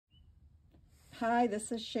Hi,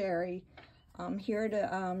 this is Sherry. I'm here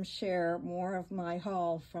to share more of my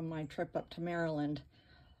haul from my trip up to Maryland.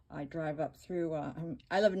 I drive up through,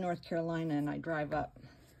 I live in North Carolina, and I drive up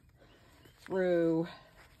through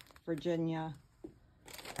Virginia.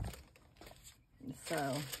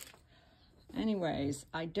 So anyways,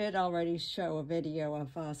 I did already show a video of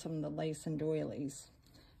some of the lace and doilies.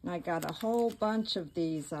 And I got a whole bunch of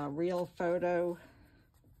these real photo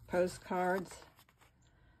postcards.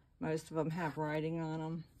 Most of them have writing on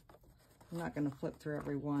them. I'm not going to flip through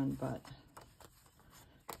every one, but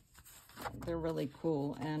they're really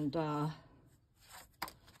cool. And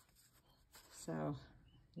so,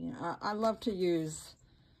 you know, I love to use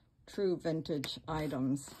true vintage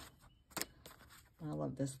items. I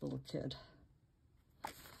love this little kid.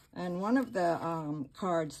 And one of the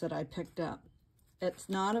cards that I picked up, it's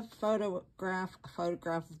not a photograph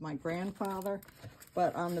of my grandfather,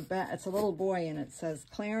 but on the back, it's a little boy, and it says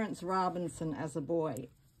Clarence Robinson as a boy.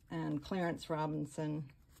 And Clarence Robinson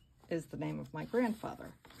is the name of my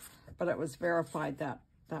grandfather. But it was verified that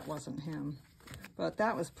that wasn't him. But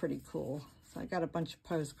that was pretty cool. So I got a bunch of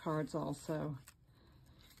postcards also.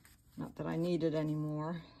 Not that I need it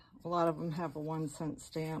anymore. A lot of them have a 1-cent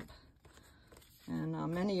stamp. And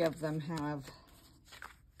many of them have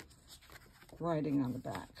writing on the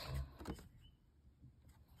back.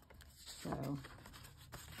 So,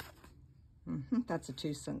 that's a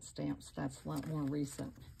 2-cent stamp, so that's a lot more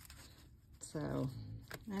recent. So,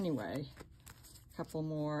 anyway, a couple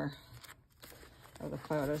more of the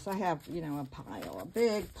photos. I have, you know, a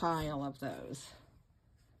big pile of those.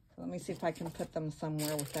 So let me see if I can put them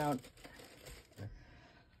somewhere without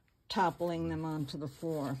toppling them onto the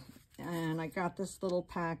floor. And I got this little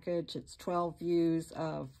package. It's 12 views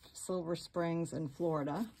of Silver Springs in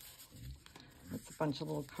Florida. It's a bunch of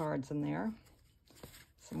little cards in there.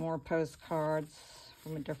 Some more postcards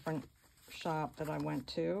from a different shop that I went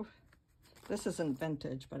to. This isn't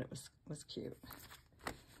vintage, but it was cute.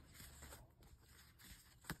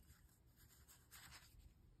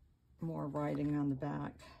 More writing on the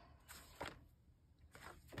back.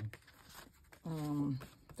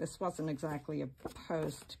 This wasn't exactly a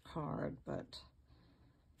postcard, but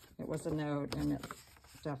it was a note, and it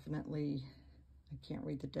definitely, I can't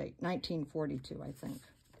read the date, 1942, I think.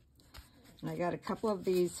 And I got a couple of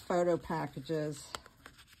these photo packages.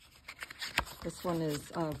 This one is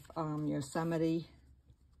of Yosemite.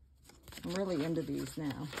 I'm really into these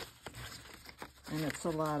now. And it's a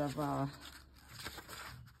lot of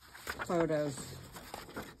photos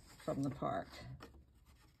from the park.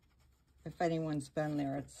 If anyone's been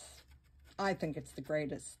there, I think it's the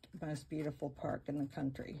greatest, most beautiful park in the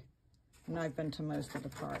country. And I've been to most of the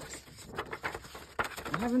parks.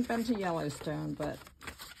 I haven't been to Yellowstone, but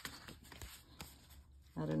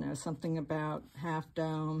I don't know, something about Half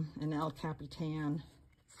Dome and El Capitan.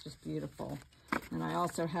 It's just beautiful. And I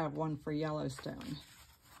also have one for Yellowstone.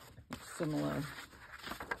 It's similar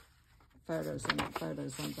photos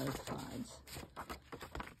on both sides.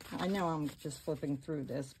 I know I'm just flipping through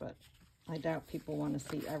this, but I doubt people want to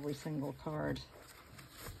see every single card.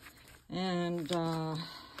 And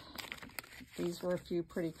these were a few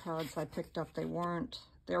pretty cards I picked up.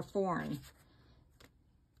 They're foreign.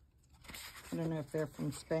 I don't know if they're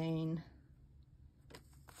from Spain.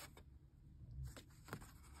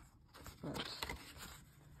 But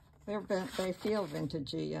they feel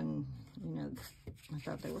vintagey, and, you know, I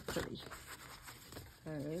thought they were pretty.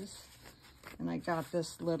 Those. And I got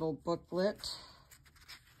this little booklet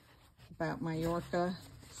about Mallorca,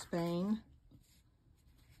 Spain.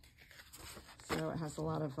 So it has a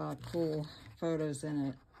lot of cool photos in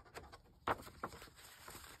it.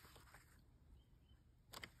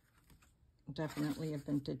 Definitely a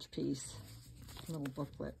vintage piece, little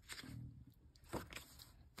booklet.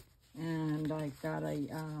 And I got a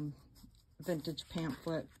vintage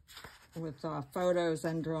pamphlet with photos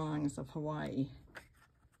and drawings of Hawaii.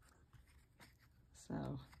 So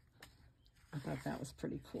I thought that was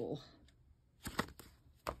pretty cool.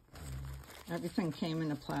 Everything came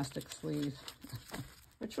in a plastic sleeve,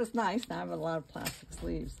 which was nice. Now I have a lot of plastic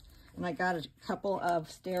sleeves. And I got a couple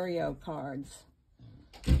of stereo cards.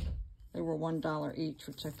 They were $1 each,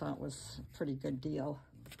 which I thought was a pretty good deal.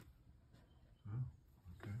 Oh,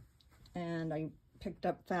 okay. And I picked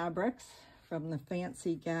up fabrics from the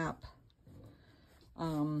Fancy Gap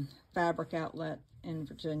fabric outlet in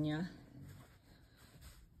Virginia.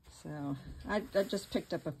 So I just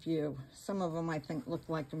picked up a few. Some of them I think look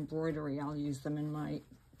like embroidery. I'll use them in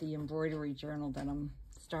the embroidery journal that I'm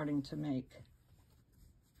starting to make.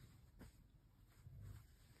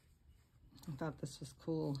 I thought this was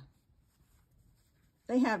cool.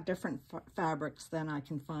 They have different fabrics than I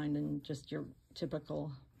can find in just your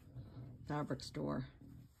typical fabric store.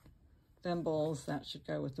 Thimbles, that should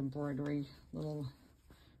go with embroidery, little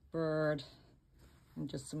bird, and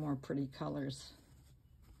just some more pretty colors.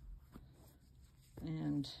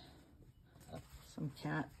 And some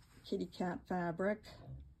kitty cat fabric.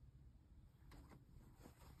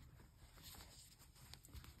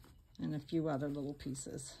 And a few other little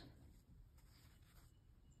pieces.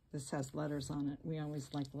 This has letters on it. We always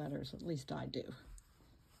like letters, at least I do.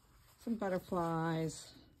 Some butterflies.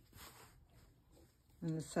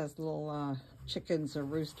 And this has little chickens or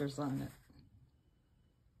roosters on it.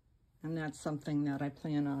 And that's something that I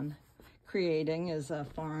plan on creating, is a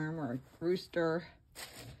farm or rooster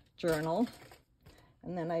journal.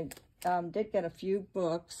 And then I did get a few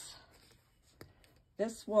books.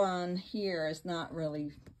 This one here is not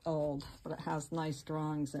really old, but it has nice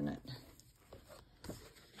drawings in it,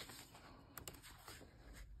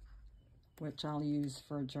 which I'll use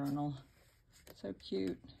for a journal. So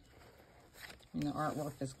cute. And the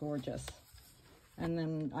artwork is gorgeous. And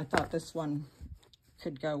then I thought this one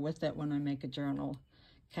could go with it when I make a journal.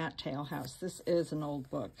 Cattail House. This is an old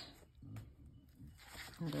book.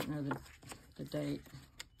 I don't know the date.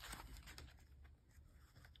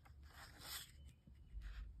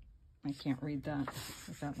 I can't read that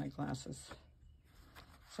without my glasses.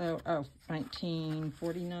 So,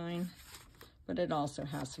 1949, but it also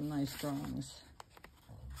has some nice drawings.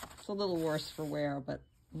 It's a little worse for wear, but,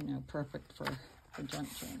 you know, perfect for junk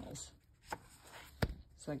journals.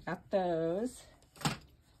 So I got those,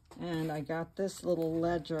 and I got this little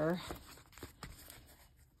ledger,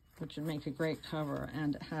 which would make a great cover,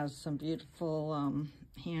 and it has some beautiful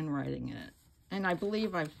handwriting in it. And I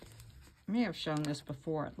believe I may have shown this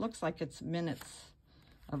before. It looks like it's minutes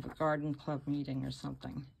of a garden club meeting or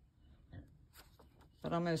something.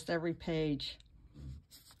 But almost every page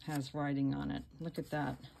has writing on it. Look at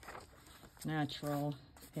that. Natural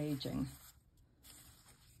aging.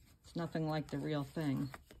 It's nothing like the real thing.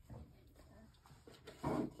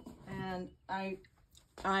 And I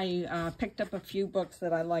picked up a few books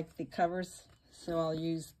that I like the covers, so I'll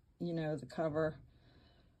use, you know, the cover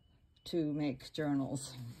to make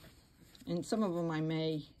journals. And some of them I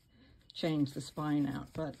may change the spine out,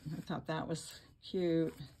 but I thought that was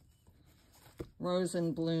cute. Rose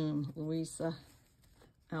and Bloom, Louisa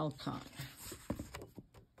Alcott.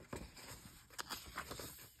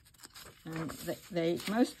 And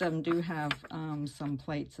most of them do have some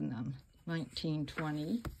plates in them.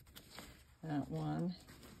 1920, that one.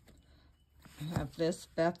 I have this,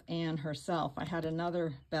 Beth Ann herself. I had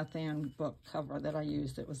another Beth Ann book cover that I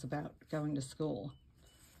used. It was about going to school.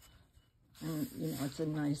 And, you know, it's a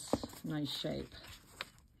nice shape.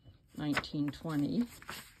 1920.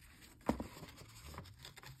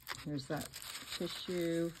 Here's that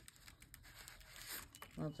tissue.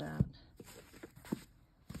 Love that.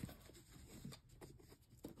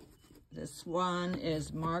 This one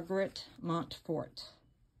is Margaret Montfort.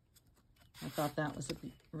 I thought that was a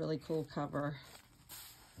really cool cover.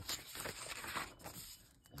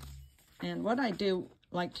 And what I do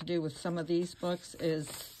like to do with some of these books is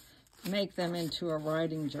make them into a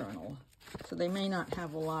writing journal. So they may not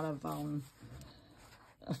have a lot of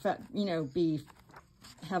effect, you know, be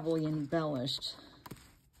heavily embellished.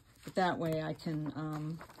 But that way I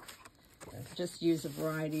can just use a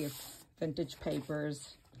variety of vintage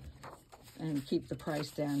papers and keep the price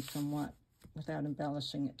down somewhat without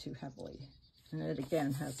embellishing it too heavily. And it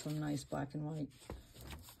again has some nice black and white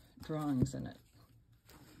drawings in it.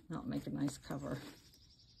 That'll make a nice cover.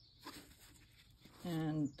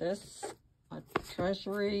 And this, a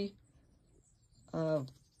treasury of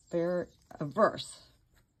a verse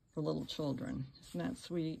for little children. Isn't that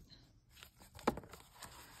sweet?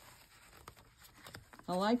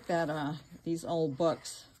 I like that these old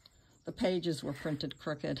books, the pages were printed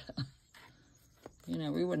crooked. You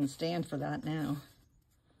know, we wouldn't stand for that now.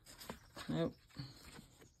 Nope.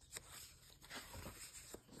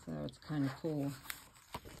 So it's kind of cool.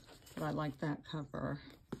 But I like that cover.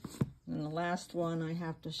 And the last one I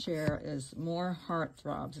have to share is More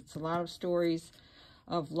Heartthrobs. It's a lot of stories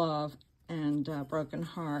of love and broken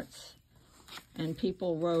hearts. And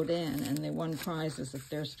people wrote in and they won prizes if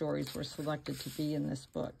their stories were selected to be in this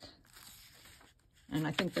book. And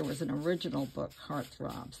I think there was an original book,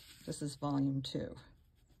 Heartthrobs. This is volume 2.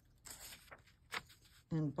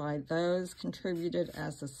 And by those contributed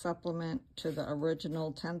as a supplement to the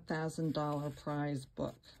original $10,000 prize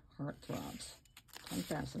book, Heartthrobs.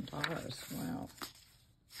 $10,000, wow.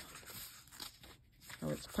 So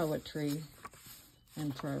it's poetry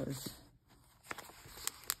and prose.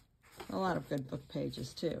 A lot of good book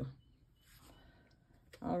pages too.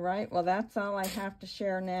 All right, well, that's all I have to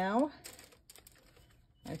share now.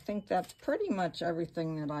 I think that's pretty much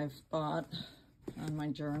everything that I've bought on my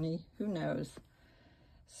journey. Who knows?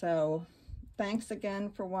 So thanks again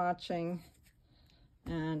for watching,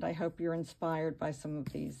 and I hope you're inspired by some of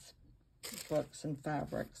these books and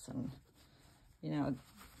fabrics. And, you know,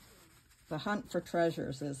 the hunt for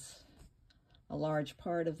treasures is a large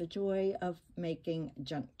part of the joy of making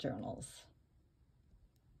junk journals.